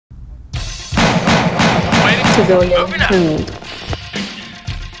Civilian Moving out. killed.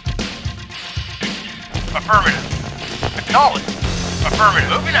 Affirmative. Acknowledged. Affirmative.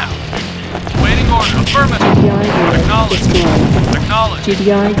 Moving out. Waiting order. Affirmative. GDI unit Acknowledged. destroyed. Acknowledged.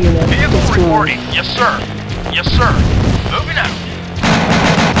 GDI unit Vehicle destroyed. reporting. Yes, sir. Yes, sir. Moving out.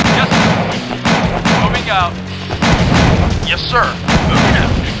 Yes, sir. Moving out. Yes, sir. Moving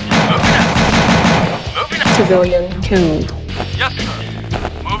out. Moving out. Moving out. Civilian killed. Yes, sir.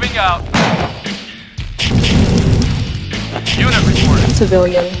 Moving out. Unit reporting.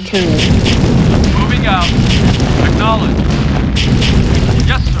 Civilian killed. Moving out. Acknowledged.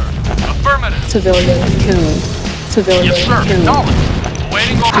 Yes, sir. Affirmative. Civilian killed. Civilian Yes, sir. killed. Acknowledged.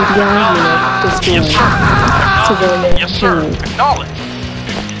 Waiting order. GDI unit Yes, destroyed. sir. Acknowledged. Civilian Yes, sir. killed. Acknowledged.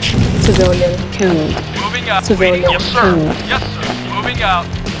 Civilian killed. Moving out. Civilian Waiting. Yes, sir. killed. Yes, sir. Moving out.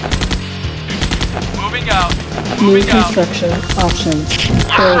 Moving out. New Moving out. construction options.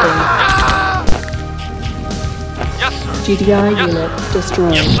 Yes, Building. sir. Yes, sir. GDI Yes, unit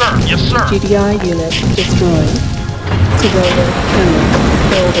destroyed. Yes, sir. Yes, sir. GDI unit destroyed. Civilian killed.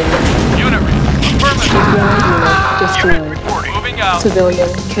 Building. Unit ready. Affirmative. GDI unit Unit destroyed. reporting. Moving out. Civilian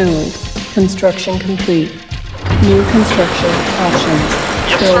killed. Construction complete. New construction options.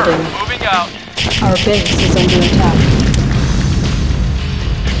 Yes, Building. sir. Moving out. Our base is under attack.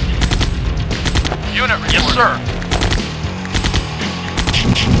 Unit ready. Yes, sir.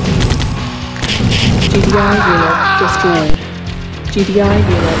 GDI unit destroyed. GDI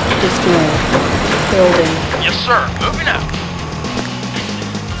unit destroyed. Building. Yes, sir. Moving out.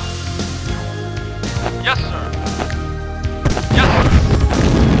 Yes, sir. Yes, sir.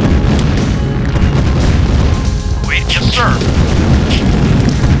 Wait. Yes, sir.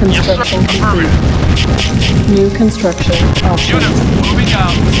 Yes, sir. Construction complete. Affirmative. New construction Unit options. moving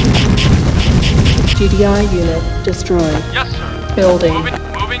out. GDI unit destroyed. Yes, sir. Building.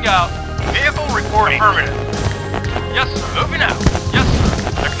 Moving out. Vehicle reporting. Affirmative. Yes, sir. Moving out. Yes,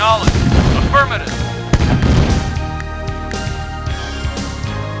 sir. Acknowledged. Affirmative.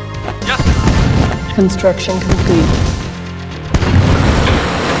 Yes, sir. Construction complete.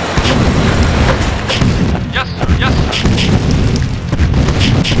 Yes, sir. Yes, sir.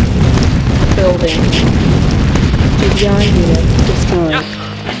 Building. GDI unit destroyed. Yes, sir.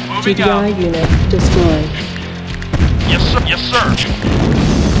 Moving out. GDI unit destroyed. Yes, sir. Yes, sir.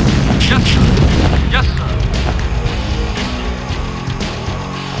 Yes, sir. Yes, sir.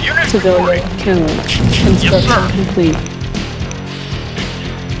 Unit Civilian reporting. killed. Construction sir. complete.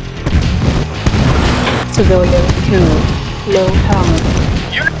 Civilian killed. Low power.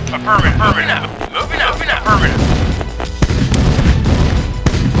 Unit affirmative. Affirmative. Moving out. Moving out. Affirmative.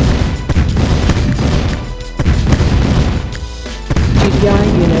 GDI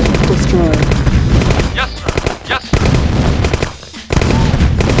unit destroyed. Yes, sir. Yes, sir.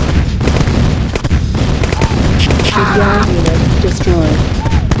 GDI unit destroyed.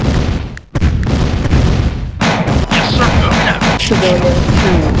 Yes, sir. Moving out. Civilian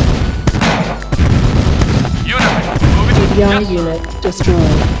killed. Unit moving. GDI Yes, sir. unit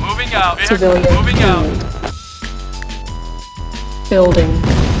destroyed. Moving out. Civilian Moving out. killed. Building.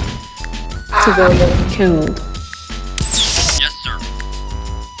 Civilian killed. Yes, sir.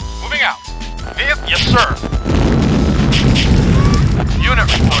 Moving out. Vehicle. Yes, sir. Unit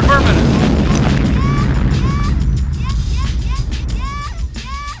report. Affirmative.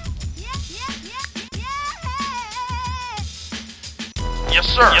 Yes,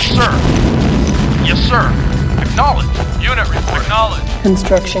 sir. Yes, sir. Yes, sir. Acknowledged. Unit report. Acknowledged.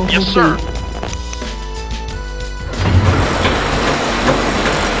 Construction Yes, complete. sir.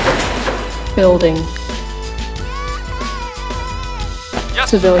 Building. Yes,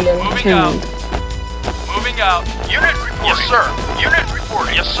 Civilian moving killed. out. Moving out. Unit reporting. Yes, sir. Unit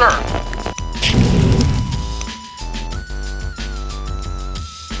reporting. Yes, sir.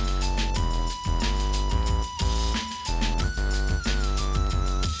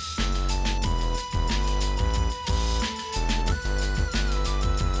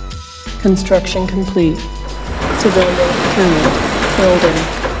 Construction complete. Civilian killed. Building.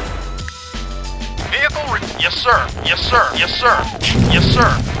 Vehicle. Yes, sir. Yes, sir. Yes, sir. Yes, sir.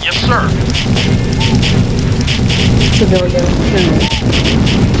 Yes, sir. Civilian killed.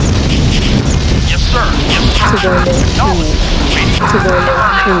 Yes, sir. Yes, sir. Civilian Acknowledged. killed. Waiting. Civilian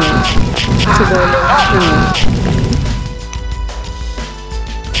killed. Civilian killed.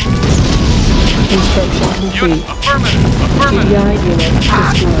 Construction Unit. complete. Affirmative. Affirmative. GDI unit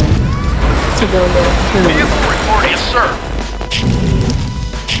destroyed. Civilian killed. Vehicle report. Yes, sir.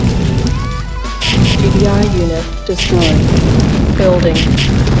 GDI unit destroyed. Building.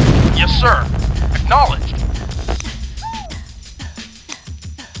 Yes, sir. Acknowledged.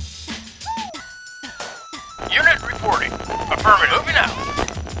 Unit reporting. Affirmative. Moving out.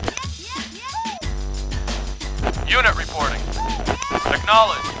 Unit reporting.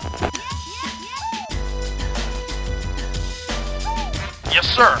 Acknowledged. Yes,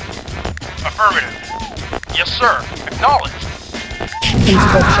 sir. Affirmative. Yes, sir. Acknowledged.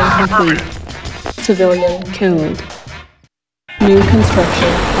 Construction complete. Civilian killed. New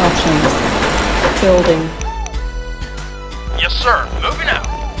construction options. Building. Yes, sir. Moving out.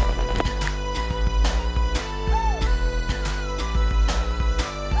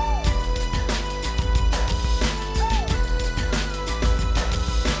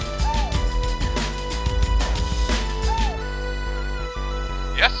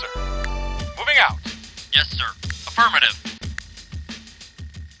 Yes, sir. Moving out. Yes, sir. Affirmative.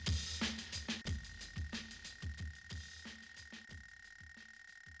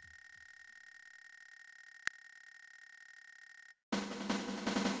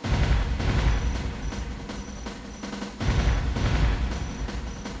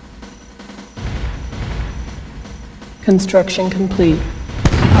 Construction complete.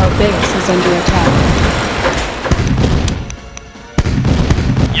 Our base is under attack.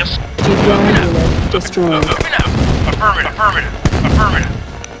 Yes. GDI unit destroyed. Moving out. Affirmative. Affirmative. Affirmative.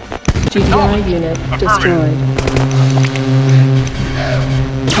 GDI unit destroyed.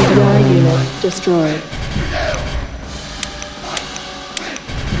 GDI unit destroyed.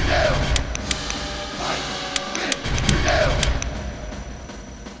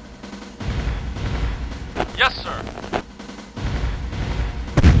 Yes, sir.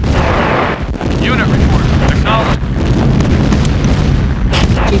 Unit reporting. Acknowledged.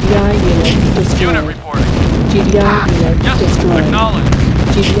 GDI unit destroyed. Unit reporting. GDI unit Yes, destroyed. acknowledged.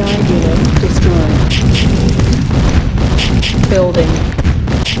 GDI unit destroyed. Building.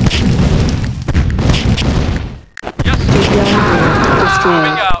 Yes, sir. GDI unit Moving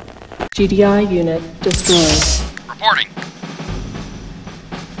destroyed. out. GDI unit destroyed. Reporting.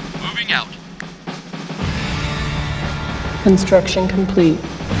 Moving out. Construction complete.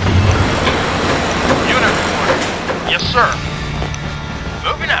 Unit reporting. Yes, sir.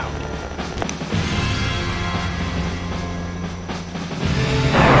 Moving out.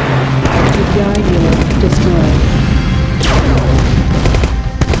 GDI unit destroyed.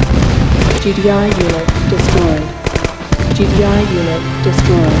 GDI unit destroyed. GDI unit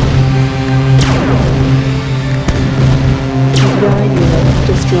destroyed. GDI unit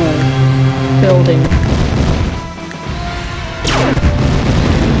destroyed. Building.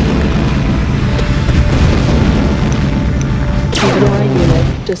 GDI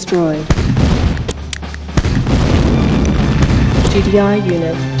unit destroyed. GDI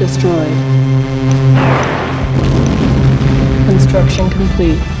unit destroyed. Construction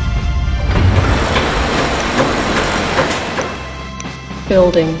complete.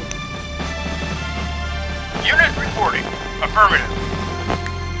 Building. Unit reporting. Affirmative.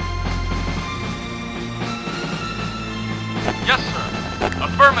 Yes, sir.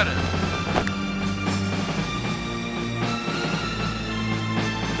 Affirmative.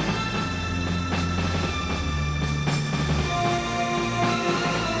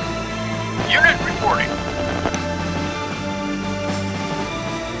 Unit reporting.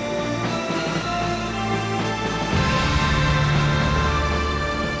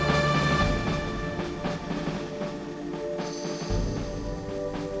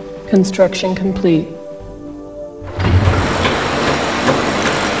 Construction complete.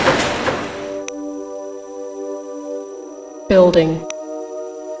 Building.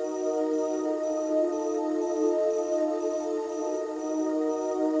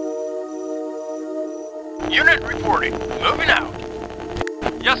 Unit reporting. Moving out.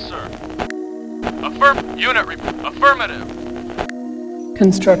 Yes, sir. Affirmative.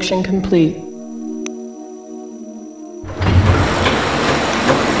 Construction complete.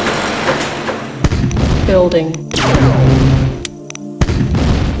 Building.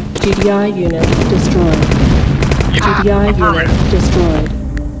 GDI unit destroyed. GDI unit destroyed.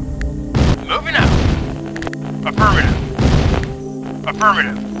 Moving out. Affirmative.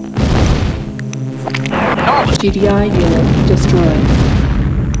 Affirmative. Knowledge. GDI unit destroyed.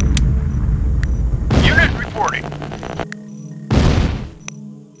 Unit reporting.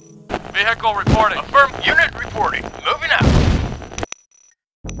 Vehicle reporting. Unit reporting. Moving out.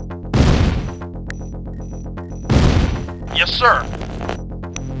 Yes, sir.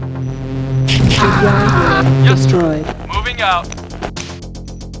 GDI unit Yes, destroyed. Moving out.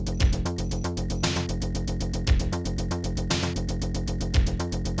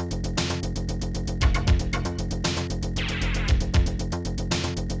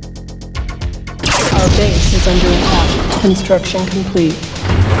 Our base is under attack. Construction complete.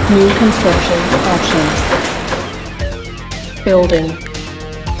 New construction options. Building.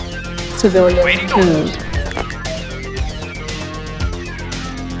 Civilian Waiting tuned.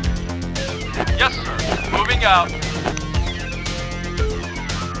 Yes, sir. Moving out.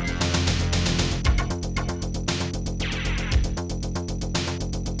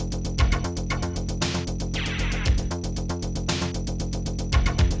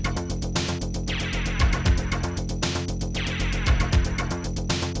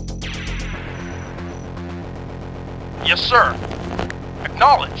 Yes, sir.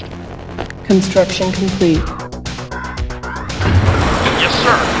 Acknowledged. Construction complete. Yes,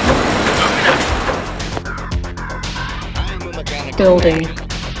 sir. Moving out. I'm a mechanical Building. man.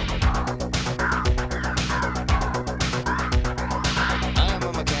 I'm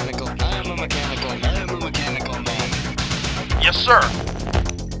a mechanical man. Yes, sir.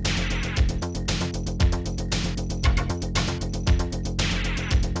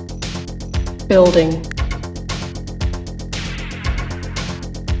 Building.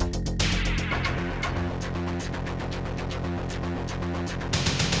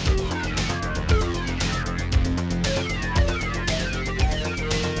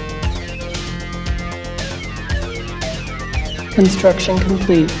 Construction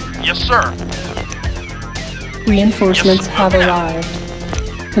complete. Yes, sir. Reinforcements Yes, have moving out. arrived.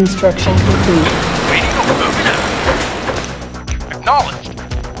 Construction complete. Waiting over. Moving out. Acknowledged.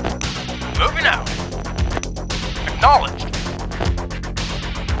 Moving out. Acknowledged.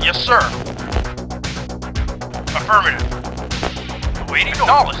 Yes, sir. Affirmative. Waiting.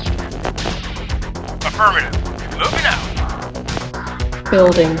 Acknowledged. Affirmative. Moving out.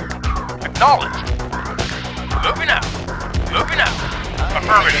 Building. Acknowledged. Moving out. Moving out.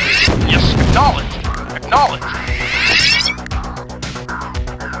 Affirmative. Yes, acknowledged. Acknowledged.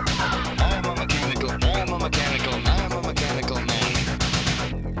 I'm a mechanical man.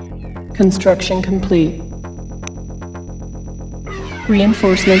 Construction complete.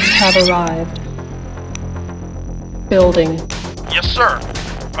 Reinforcements have arrived. Building. Yes, sir.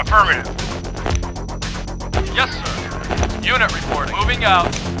 Affirmative. Yes, sir. Unit report. Moving out.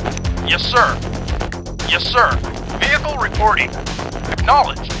 Yes, sir. Yes, sir. Vehicle reporting.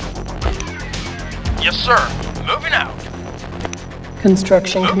 Acknowledged. Yes, sir. Moving out.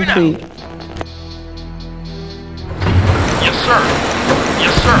 Construction Moving out. complete. Yes, sir.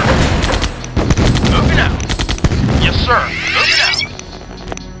 Yes, sir. Moving out. Yes, sir. Moving out.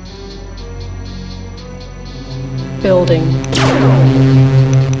 Building.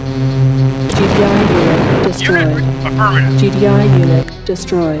 GDI unit destroyed. Affirmative. GDI unit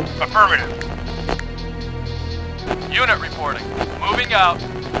destroyed. Affirmative. Unit reporting. Moving out.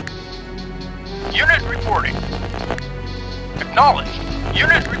 Unit reporting. Acknowledged.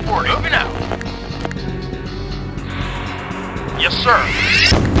 Unit reporting. Moving out. Yes, sir.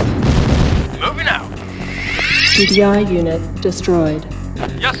 Moving out. GDI unit destroyed.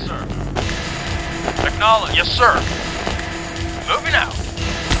 Yes, sir. Acknowledged. Yes, sir. Moving out.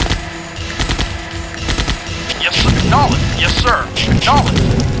 Yes, sir. Acknowledged. Yes, sir. Acknowledged.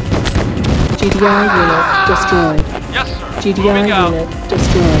 GDI unit destroyed. Yes, sir. GDI Moving out. unit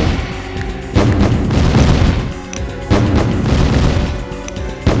destroyed.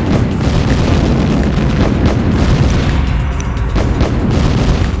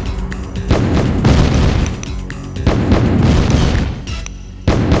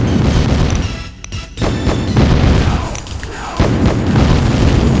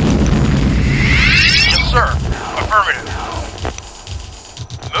 Yes, sir. Affirmative.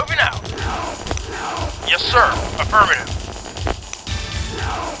 Moving out. Yes, sir. Affirmative.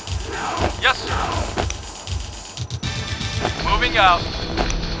 Yes, sir. Moving out.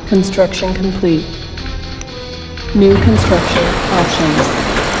 Construction complete. New construction options.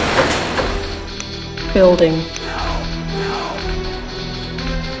 Building.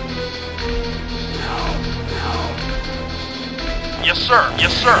 Yes, sir.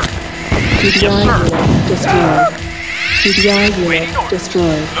 Yes, sir. GDI Yes, sir. unit destroyed. GDI Waiting unit orders.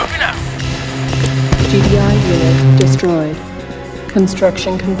 destroyed. Moving out. GDI unit destroyed.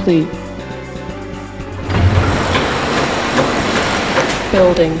 Construction complete.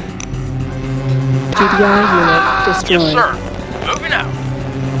 Building. GDI unit destroyed. Yes, sir. Moving out.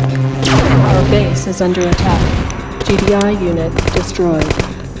 Our base is under attack. GDI unit destroyed.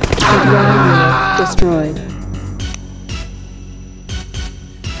 GDI unit destroyed.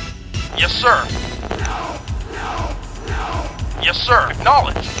 Yes, sir. Yes, sir.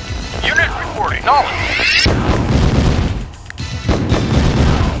 Acknowledged. Unit reporting. Acknowledged.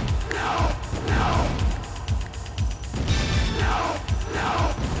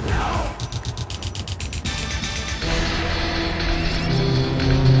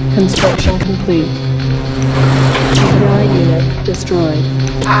 Construction complete. GDI unit destroyed.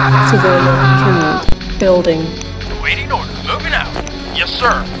 Civilian killed. Building. Waiting order. Moving out. Yes,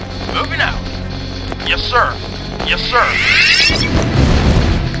 sir. Moving out. Yes, sir. Yes, sir.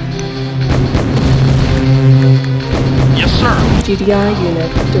 Yes, sir. GDI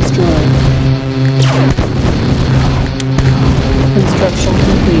unit destroyed. Construction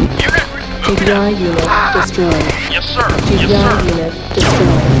complete. Unit moving GDI out. unit destroyed. Yes, sir. GDI Yes, sir. unit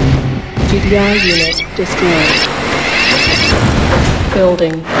destroyed. GDI unit destroyed.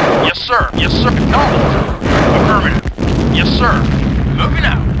 Building. Yes, sir. Yes, sir. Acknowledged. Affirmative. Yes, sir. Moving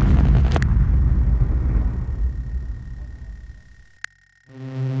out.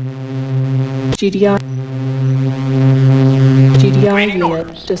 GDI Waiting unit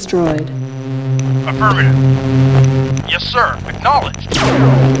orders. destroyed. Affirmative. Yes, sir. Acknowledged.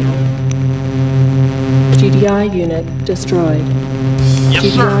 GDI unit destroyed. Yes,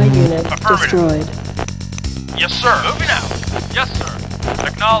 sir. GDI unit Affirmative. destroyed. Yes, sir. Moving out. Yes, sir.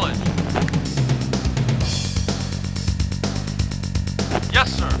 Acknowledged. Yes,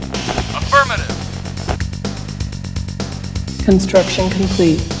 sir. Affirmative. Construction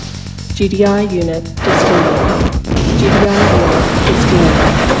complete. GDI unit destroyed. GDI unit destroyed.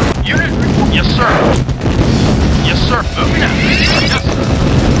 Unit report. Yes, sir. Yes, sir. Moving out. Yes, sir.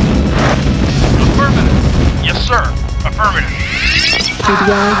 Affirmative. Yes, sir. Affirmative.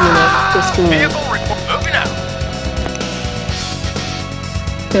 GDI unit destroyed. Vehicle report. Moving out.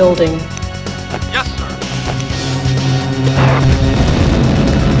 Building. Yes, sir.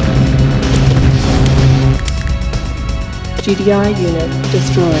 GDI unit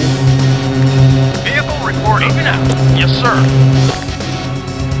destroyed. Vehicle report. Moving out. Yes, sir.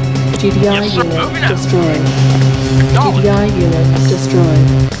 GDI Yes, sir. unit Moving out. destroyed. Acknowledged. GDI unit destroyed.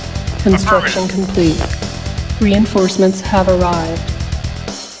 Construction complete. Reinforcements have arrived.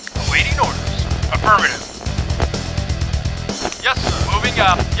 Awaiting orders. Affirmative. Yes, sir. Moving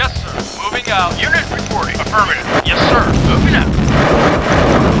out. Yes, sir. Moving out. Unit reporting. Affirmative. Yes, sir. Moving out.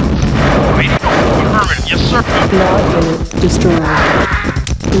 Awaiting orders. Affirmative. Yes, sir. Nod unit destroyed.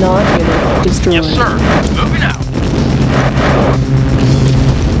 Nod unit destroyed. Yes, sir. Moving out.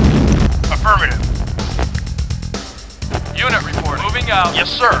 Affirmative. Unit report. Moving out. Yes,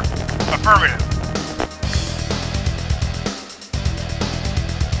 sir. Affirmative.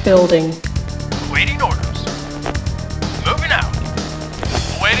 Building. Awaiting orders. Moving out.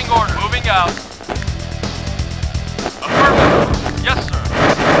 Awaiting order. Moving out. Affirmative. Yes, sir.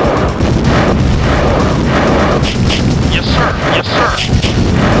 Yes, sir. Yes, sir.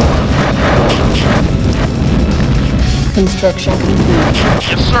 Construction complete.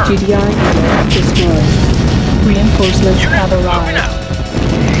 Yes, sir. GDI unit destroyed. Reinforcements Unit have moving arrived. out.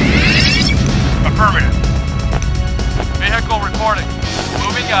 Affirmative. Vehicle reporting.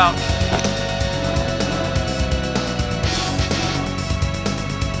 Moving out.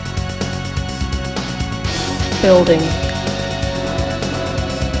 Building.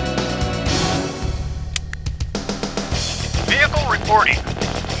 Vehicle reporting.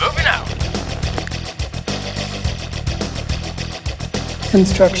 Moving out.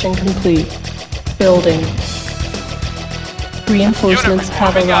 Construction complete. Building. Reinforcements Unit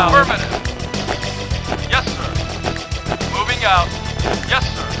have moving out. arrived. Affirmative. Yes, sir. Moving out. Yes,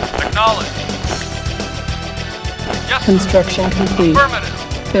 sir. Acknowledged. Yes, sir. Construction complete. Affirmative.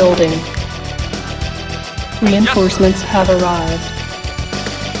 Building. Reinforcements have arrived.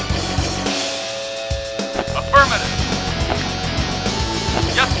 Affirmative.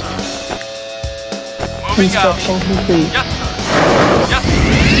 Yes, sir. Moving out. Construction complete. Yes, sir. Yes, sir.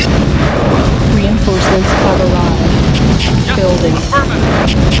 Reinforcements have arrived. Yes, Building. Affirmative.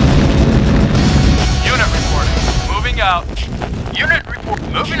 Unit reporting. Moving out. Unit report.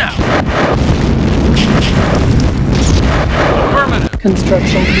 Moving out. Affirmative.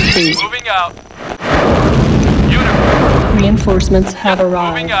 Construction complete. Moving out. Unit report. Reinforcements have Moving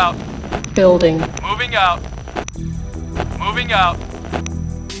arrived. out. Building. Moving out. Moving out.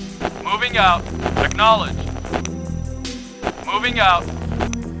 Moving out. Acknowledged. Moving out.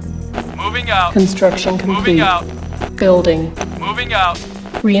 Moving out. Construction Moving complete. out. Building. Moving out.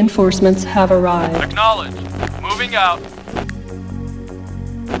 Reinforcements have arrived. Acknowledged. Moving out.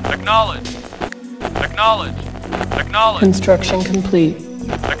 Acknowledged. Acknowledged. Acknowledged. Construction complete.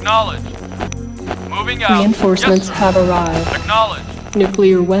 Acknowledged. Moving out. Reinforcements Yes, sir. have arrived. Acknowledged.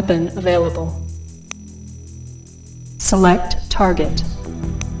 Nuclear weapon available. Select target.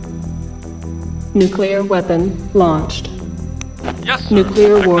 Nuclear weapon launched. Yes, sir.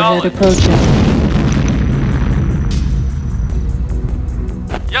 Nuclear warhead Acknowledged. approaching.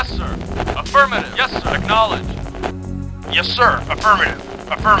 Yes, sir. Affirmative. Yes, sir. Acknowledged. Yes, sir. Affirmative.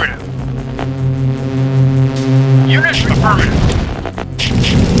 Affirmative. Unit affirmative.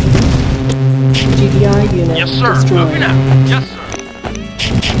 GDI unit Yes, sir. destroyed. Moving out. Yes,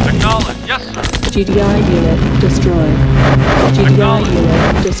 sir. Acknowledge. Yes, sir. GDI unit destroyed. GDI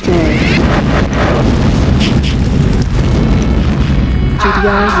unit destroyed.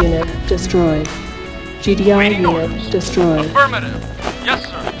 GDI unit destroyed. GDI Waiting unit orders. destroyed. Affirmative. Yes,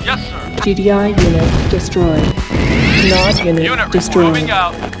 sir. Yes, sir. GDI unit destroyed. Nod unit Unit destroyed. moving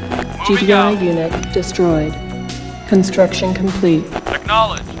out. Moving GDI out. unit destroyed. Construction complete.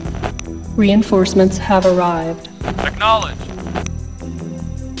 Acknowledge. Reinforcements have arrived. Acknowledge.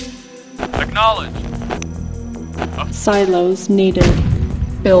 Acknowledge. Silos needed.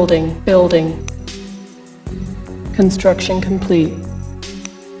 Building. Construction complete.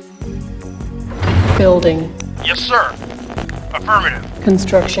 Building. Yes, sir. Affirmative.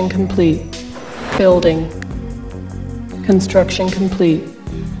 Construction complete. Building. Construction complete.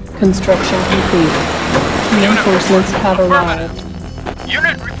 Construction complete. Reinforcements have arrived.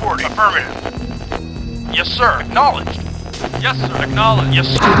 Unit reporting. Affirmative. Yes, sir. Acknowledged. Yes, sir. Acknowledged. Yes,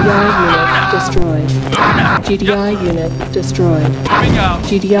 sir. GDI unit destroyed. Moving out. GDI unit destroyed. Moving out.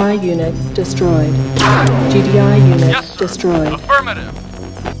 GDI unit destroyed. GDI unit Yes, sir. destroyed. Affirmative.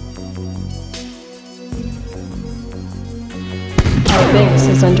 Our base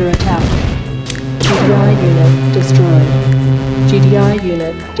is under attack. GDI unit destroyed. GDI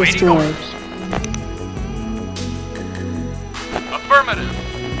unit Waiting destroyed. orders. Affirmative.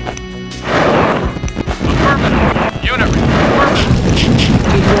 Affirmative. Unit affirmative.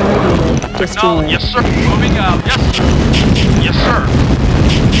 GDI unit Acknowledge. destroyed. Yes, sir. Moving out. Yes, sir. Yes, sir.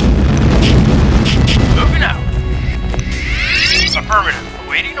 Moving out. Affirmative.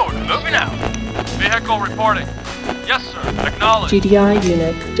 Awaiting order. Moving out. Vehicle reporting. Yes, sir. Acknowledge. GDI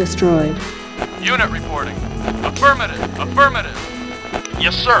unit destroyed. Unit reporting. Affirmative. Affirmative.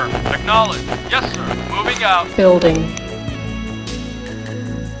 Yes, sir. Acknowledge. Yes, sir. Moving out. Building.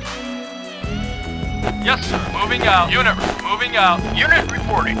 Yes, sir. Moving out. Unit moving out. Unit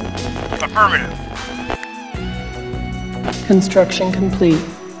reporting. Affirmative. Construction complete.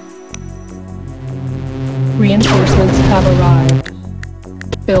 Reinforcements have arrived.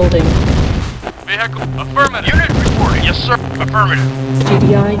 Building. Vehicle. Affirmative. Unit reporting. Yes, sir. Affirmative.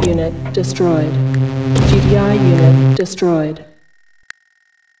 GDI unit destroyed. GDI unit destroyed.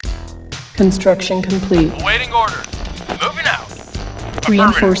 Construction complete. Awaiting orders. Moving out. Affirmative.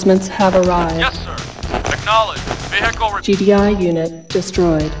 Reinforcements have arrived. Yes, sir. Acknowledge. Vehicle GDI unit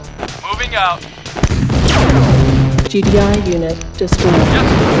destroyed. moving out. GDI unit destroyed.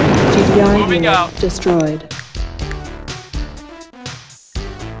 Yes, GDI Moving unit out. destroyed.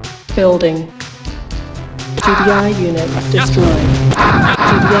 Building. GDI unit destroyed.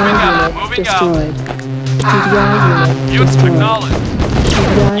 GDI unit moving out. destroyed. GDI unit Unit destroyed. acknowledged.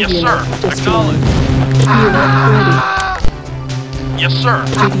 GDI Yes, unit sir. destroyed. Acknowledged. Unit ready. Yes, sir.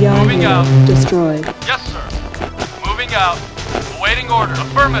 GDI Moving unit out. destroyed. Yes, sir. Moving out. Awaiting order.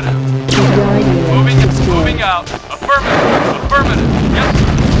 Affirmative. GDI unit Moving destroyed. out. Affirmative. Affirmative. Yes, sir.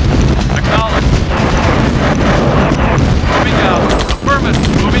 Acknowledged. Moving out. Affirmative.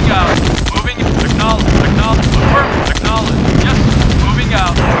 Moving out. Moving. Acknowledged. Acknowledged. Affirmative. Acknowledged. Yes, sir. Moving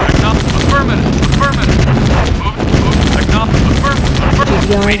out. Acknowledged. Affirmative. Affirmative. Move. Acknowledged. Affirmative.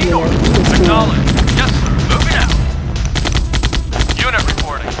 GDI Waiting unit order. destroyed. Acknowledged. Yes, sir. Moving out. Unit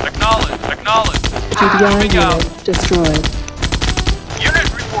reporting. Acknowledged. Acknowledged. GDI Moving out. unit destroyed. Unit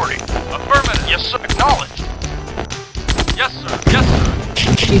reporting. Affirmative. Yes, sir. Acknowledged. Yes, sir. Yes, sir.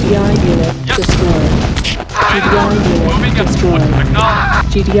 GDI unit Yes, sir. destroyed. GDI Moving unit out. destroyed.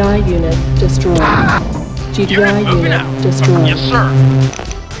 Acknowledged. GDI unit destroyed. GDI Unit moving unit out. destroyed. Yes, sir.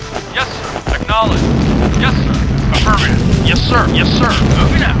 Yes, sir. Acknowledged. Yes, sir. Affirmative. Yes, sir. Yes, sir.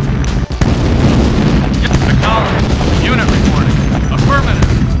 Moving out. Yes, acknowledged. Unit reporting. Affirmative.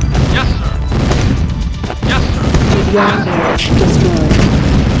 Yes, sir. Yes, sir. GDI unit destroyed.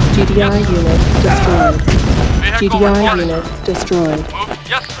 GDI Yes, sir. unit destroyed. Vehicle GDI reporting. unit destroyed. Move.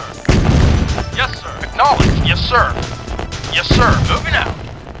 Yes, sir. Yes, sir. Acknowledged. Yes, sir. Yes, sir. Moving out.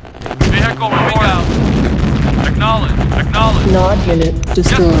 Vehicle moving out. Acknowledged. Acknowledged. Nod unit Yes,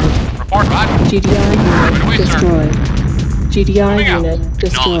 destroyed. sir. Report back. GDI Right away, unit sir. destroyed. GDI Moving out. unit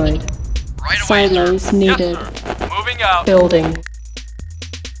destroyed. Right away, sir. Silos needed. Yes, sir. Moving out. Building.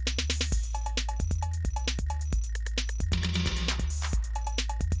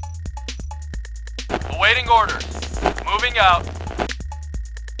 Awaiting orders. Moving out.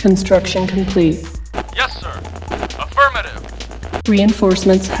 Construction complete. Yes, sir. Affirmative.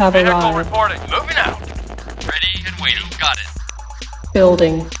 Reinforcements have Vehicle arrived. reporting. Moving out. Ready and waiting. Got it.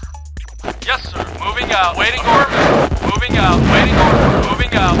 Building. Yes, sir. Moving out. Waiting order. Moving out. Waiting order.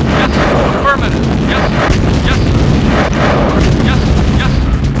 Moving out. Yes, sir. Affirmative. Yes, sir. Yes, sir.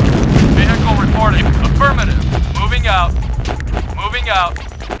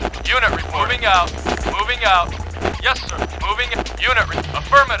 Moving out. Moving out. Yes, sir. Moving. Unit.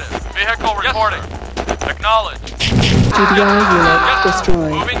 Affirmative. Vehicle reporting. Acknowledge. GDI unit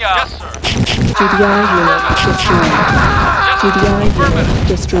destroyed. Moving out. Yes, sir. GDI unit destroyed. Yes, sir. GDI Affirmative. unit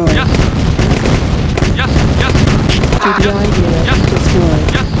destroyed. Yes, sir. Yes, yes, sir. GDI unit Yes, sir. destroyed.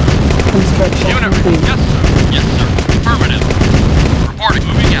 Yes, sir. Construction Unit. complete. Yes, sir. Yes, sir. Affirmative. Reporting.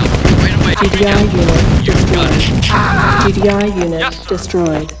 Moving out. Right away. GDI unit destroyed. GDI unit Yes, sir.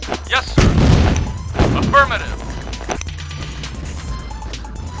 destroyed. Yes, sir. Affirmative.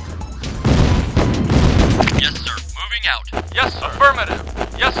 Yes, sir. Moving out. Yes, sir. Affirmative.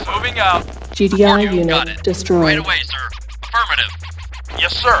 Yes, sir. Moving out. GDI You got unit it. destroyed. Right away, sir. Affirmative.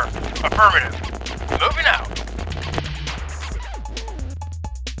 Yes, sir. Affirmative. Moving out.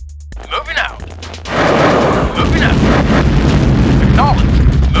 Moving out. Moving out. Acknowledge.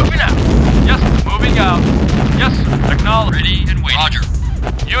 Moving out. Yes, moving out. Yes, sir. Acknowledge. Ready and waiting. Roger.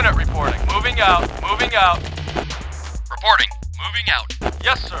 Unit reporting. Moving out. Moving out. Reporting. Moving out.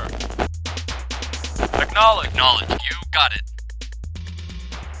 Yes, sir. Acknowledge. Acknowledge. You got it.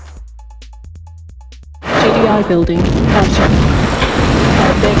 GDI building captured.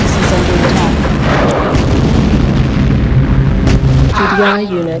 Our base is under attack. GDI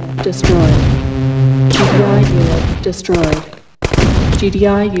unit destroyed. GDI unit destroyed.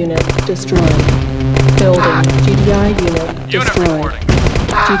 GDI unit destroyed. Building. GDI unit Unit destroyed. reporting.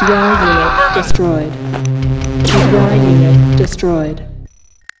 GDI unit destroyed. GDI unit destroyed.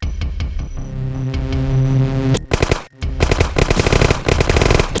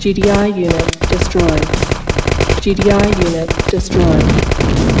 GDI unit destroyed. GDI unit destroyed.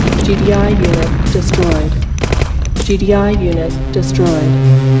 GDI unit destroyed. GDI unit destroyed.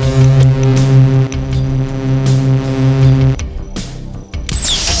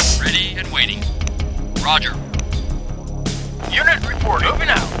 Ready and waiting. Roger. Unit reporting. Moving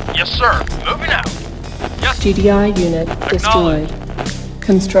out. Yes, sir. Moving out. Yes. GDI unit destroyed.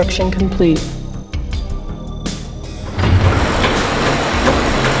 Construction complete.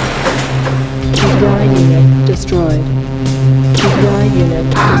 GDI unit destroyed. GDI unit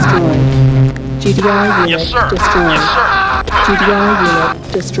destroyed. GDI unit Yes, sir. destroyed. Yes, sir. GDI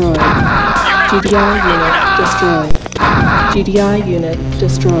unit destroyed. GDI unit destroyed. GDI unit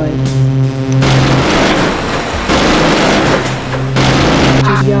destroyed.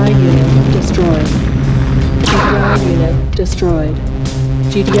 GDI unit destroyed. GDI unit destroyed.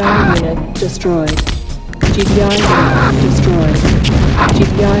 GDI unit destroyed. GDI unit destroyed.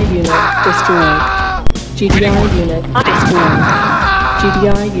 GDI unit destroyed. GDI unit destroyed.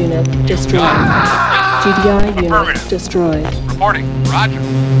 GDI unit destroyed. GDI unit Affirmative. destroyed. Reporting. Roger.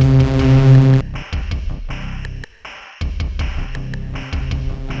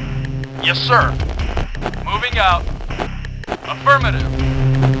 Yes, sir. Moving out. Affirmative.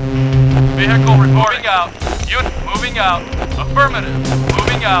 Vehicle reporting out. Unit moving out. Affirmative.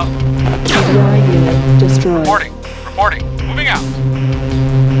 Moving out. GDI unit destroyed. Reporting. Reporting. Moving out.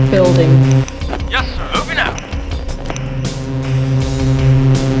 Building. Yes, sir. Moving out.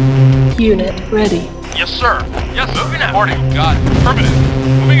 Unit ready. Yes, sir. Yes, moving out. Reporting. Got it. Affirmative.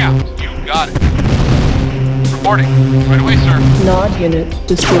 Moving out. You got it. Reporting. Right away, sir. Nod unit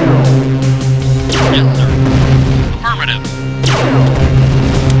destroyed. Yes, sir. Affirmative.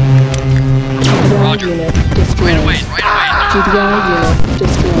 GDI Roger. unit destroyed. Right away, sir. GDI unit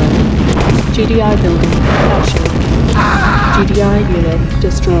destroyed. GDI building captured. GDI unit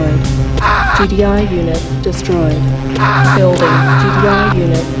destroyed. GDI unit destroyed. Building. GDI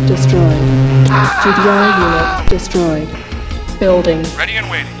unit destroyed. GDI unit destroyed. Building. Ready and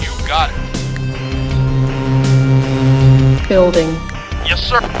waiting. You got it. Building. Yes,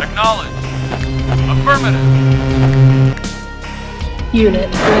 sir. Acknowledge. Affirmative. Unit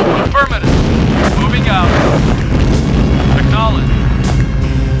ready. Affirmative. Moving out. Acknowledge.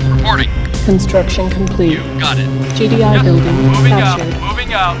 Reporting. Construction complete. You got it. GDI Yes, building moving out. captured.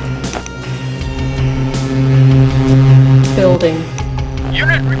 Moving out. Building.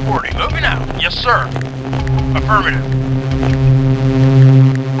 Unit reporting. Moving out. Yes, sir. Affirmative.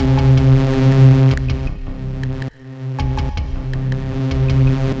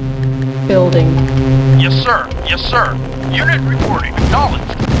 Building. Yes, sir. Yes, sir. Unit reporting. Acknowledged.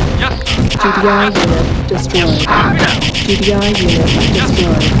 Yes, sir. GDI Yes, sir. unit Yes, destroyed. moving out. GDI unit Yes, sir.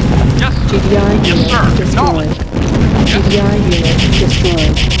 destroyed. Yes, sir. GDI Yes, unit sir. destroyed. Acknowledged. GDI unit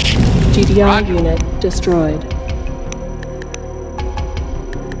destroyed. GDI Roger. unit destroyed.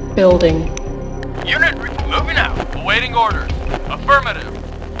 Building. Unit moving out. Awaiting orders. Affirmative.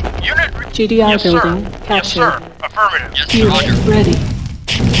 Unit GDI yes, building sir. captured. Yes, sir. Affirmative. Yes, Unit ready.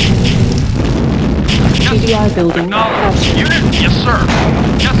 Yes, GDI building Acknowledge. captured. Unit, yes, sir.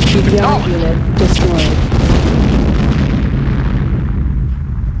 Yes, GDI acknowledge. unit destroyed.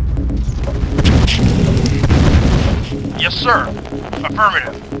 Yes, sir.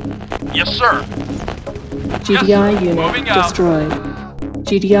 Affirmative. Yes, sir. GDI sir. unit Moving out. destroyed.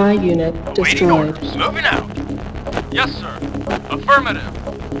 GDI unit Waiting destroyed. orders. Moving out. Yes, sir. Affirmative.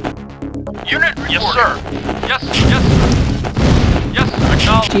 Unit reporting. Yes, sir. Yes, sir. Yes, sir. Yes, sir.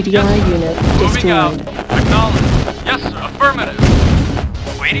 Acknowledge. GDI yes, sir. unit Moving out. destroyed. Acknowledge. Yes, sir.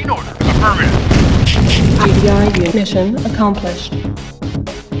 Affirmative. Waiting orders. Affirmative. GDI unit mission accomplished.